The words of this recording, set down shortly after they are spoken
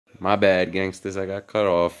My bad, gangsters. I got cut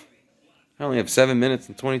off. I only have 7 minutes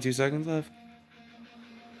and 22 seconds left.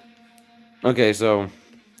 Okay, so I'm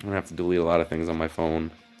gonna have to delete a lot of things on my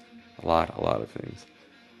phone. A lot of things.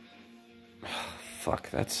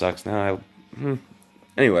 Fuck, that sucks.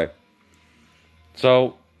 Anyway,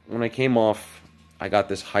 so when I came off, I got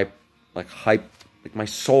this hype, like my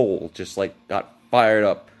soul just like got fired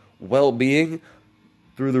up. Well-being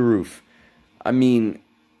through the roof. I mean,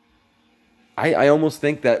 I almost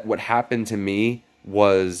think that what happened to me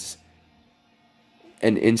was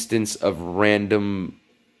an instance of random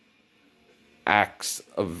acts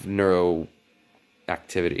of neuro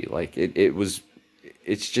activity. Like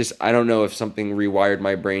it's just, I don't know if something rewired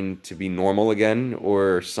my brain to be normal again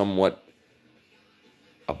or somewhat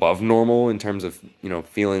above normal in terms of, you know,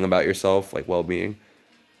 feeling about yourself, like well-being.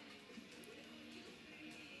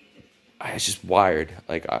 I was just wired.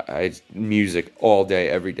 Like I music all day,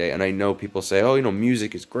 every day. And I know people say, oh, you know,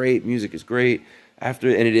 music is great. And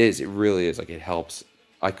it really is. Like, it helps.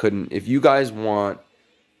 If you guys want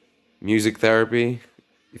music therapy,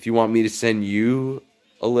 if you want me to send you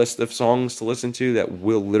a list of songs to listen to that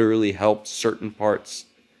will literally help certain parts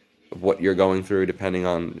of what you're going through,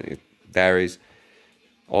 it varies.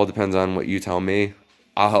 All depends on what you tell me.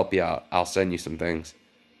 I'll help you out. I'll send you some things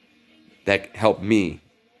that help me.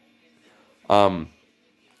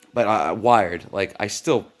 But wired, like, I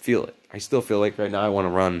still feel it. I still feel like right now I want to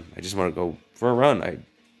run. I just want to go for a run. I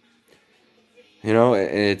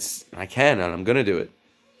can, and I'm gonna do it.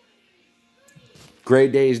 Gray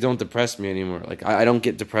days don't depress me anymore. Like, I don't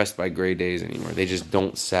get depressed by gray days anymore. They just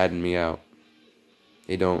don't sadden me out.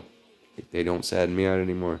 They don't sadden me out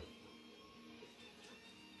anymore.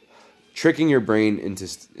 Tricking your brain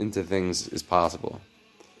into things is possible.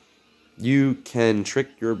 You can trick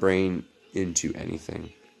your brain into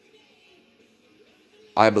anything.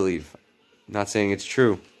 I believe. I'm not saying it's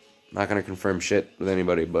true. I'm not going to confirm shit with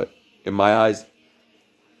anybody, but in my eyes,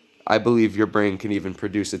 I believe your brain can even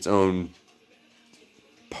produce its own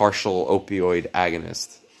partial opioid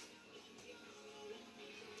agonist.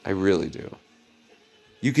 I really do.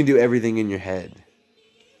 You can do everything in your head.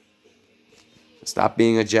 Stop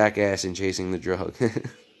being a jackass and chasing the drug.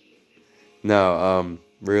 No,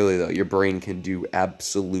 really though, your brain can do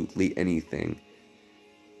absolutely anything.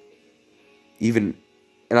 And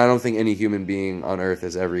I don't think any human being on Earth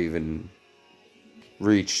has ever even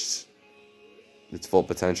reached its full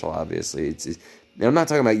potential, obviously. And I'm not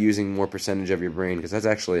talking about using more percentage of your brain, because that's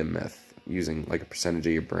actually a myth. Using like a percentage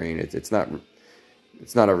of your brain, it's not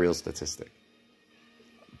a real statistic.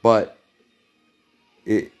 But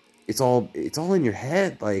it's all in your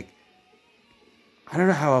head. Like, I don't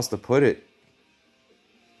know how else to put it.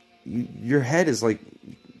 Your head is like,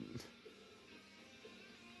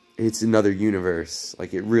 it's another universe.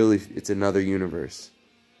 Like, it's another universe.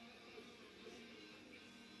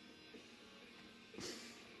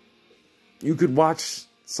 You could watch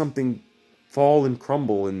something fall and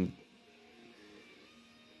crumble and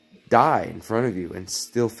die in front of you and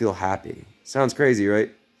still feel happy. Sounds crazy,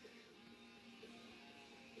 right?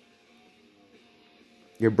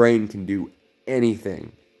 Your brain can do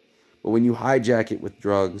anything. But when you hijack it with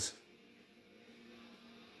drugs,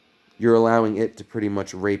 you're allowing it to pretty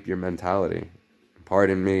much rape your mentality.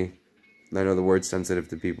 Pardon me. I know the word's sensitive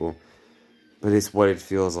to people, but it's what it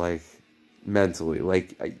feels like mentally.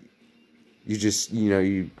 Like,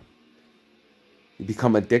 you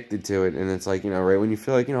become addicted to it, and it's like, right when you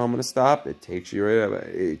feel like, I'm going to stop, it takes you right up.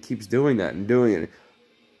 It keeps doing that and doing it.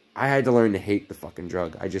 I had to learn to hate the fucking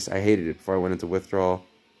drug. I hated it before I went into withdrawal.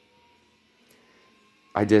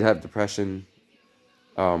 I did have depression.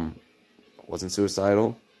 Wasn't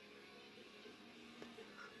suicidal.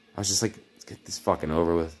 I was just like, let's get this fucking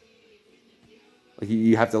over with. Like,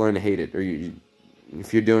 you have to learn to hate it, or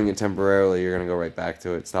if you're doing it temporarily, you're gonna go right back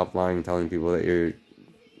to it. Stop lying and telling people that you're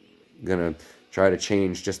gonna try to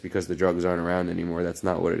change just because the drugs aren't around anymore. That's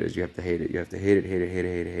not what it is. You have to hate it. You have to hate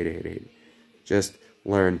it. Just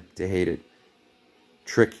learn to hate it.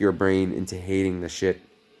 Trick your brain into hating the shit.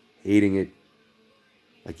 Hating it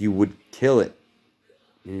like you would kill it.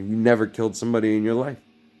 You never killed somebody in your life.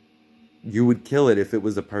 You would kill it if it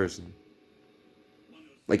was a person.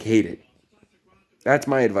 Like, hate it. That's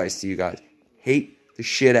my advice to you guys. Hate the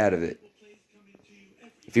shit out of it.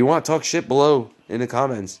 If you want to talk shit below in the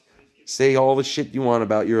comments, say all the shit you want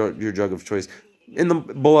about your drug of choice.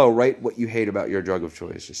 Below, write what you hate about your drug of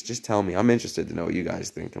choice. Just tell me. I'm interested to know what you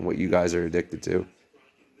guys think and what you guys are addicted to.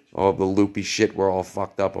 All the loopy shit we're all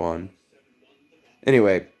fucked up on.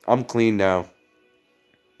 Anyway, I'm clean now.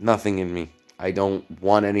 Nothing in me. I don't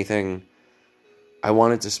want anything. I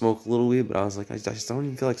wanted to smoke a little weed, but I was like, I just don't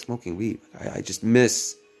even feel like smoking weed. I just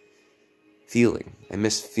miss feeling. I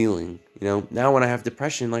miss feeling, you know. Now when I have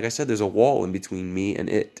depression, like I said, there's a wall in between me and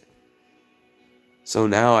it. So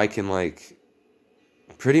now I can, like,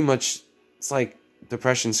 pretty much, it's like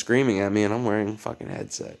depression screaming at me and I'm wearing a fucking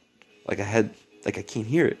headset. Like I can't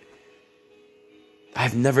hear it.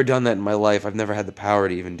 I've never done that in my life. I've never had the power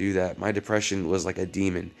to even do that. My depression was like a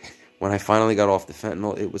demon. When I finally got off the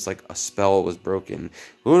fentanyl, it was like a spell was broken.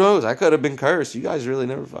 Who knows? I could have been cursed. You guys really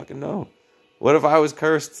never fucking know. What if I was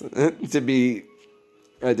cursed to be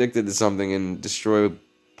addicted to something and destroy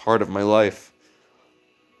part of my life?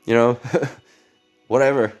 You know?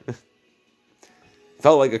 Whatever.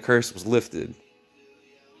 Felt like a curse was lifted.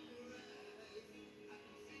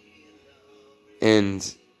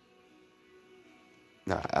 And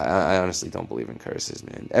no, I honestly don't believe in curses,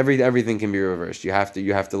 man. Everything can be reversed. You have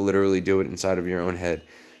to literally do it inside of your own head.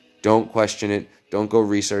 Don't question it. Don't go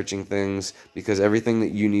researching things, because everything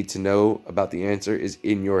that you need to know about the answer is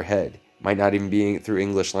in your head. Might not even be through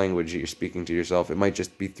English language that you're speaking to yourself. It might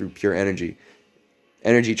just be through pure energy.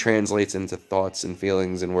 Energy translates into thoughts and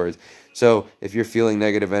feelings and words. So if you're feeling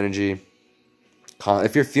negative energy,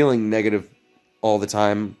 if you're feeling negative all the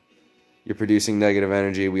time, you're producing negative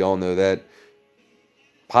energy. We all know that.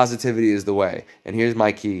 Positivity is the way. And here's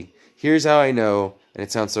my key. Here's how I know, and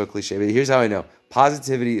it sounds so cliche, but here's how I know.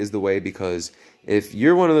 Positivity is the way, because if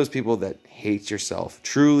you're one of those people that hates yourself,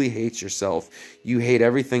 truly hates yourself, you hate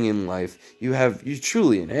everything in life, you're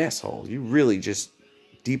truly an asshole, you really just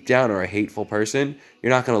deep down are a hateful person, you're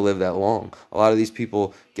not going to live that long. A lot of these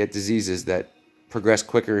people get diseases that progress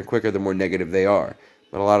quicker and quicker the more negative they are.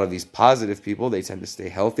 But a lot of these positive people, they tend to stay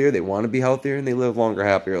healthier, they want to be healthier, and they live longer,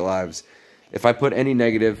 happier lives. If I put any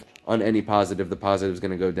negative on any positive, the positive is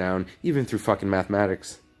going to go down, even through fucking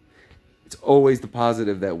mathematics. It's always the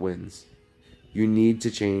positive that wins. You need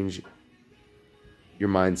to change your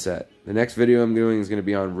mindset. The next video I'm doing is going to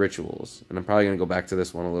be on rituals, and I'm probably going to go back to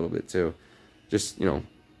this one a little bit too. Just, you know,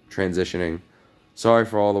 transitioning. Sorry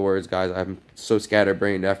for all the words, guys. I'm so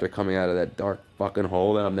scatterbrained after coming out of that dark fucking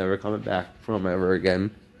hole that I'm never coming back from ever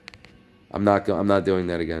again. I'm not doing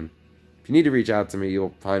that again. If you need to reach out to me,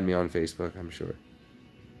 you'll find me on Facebook, I'm sure.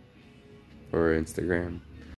 Or Instagram.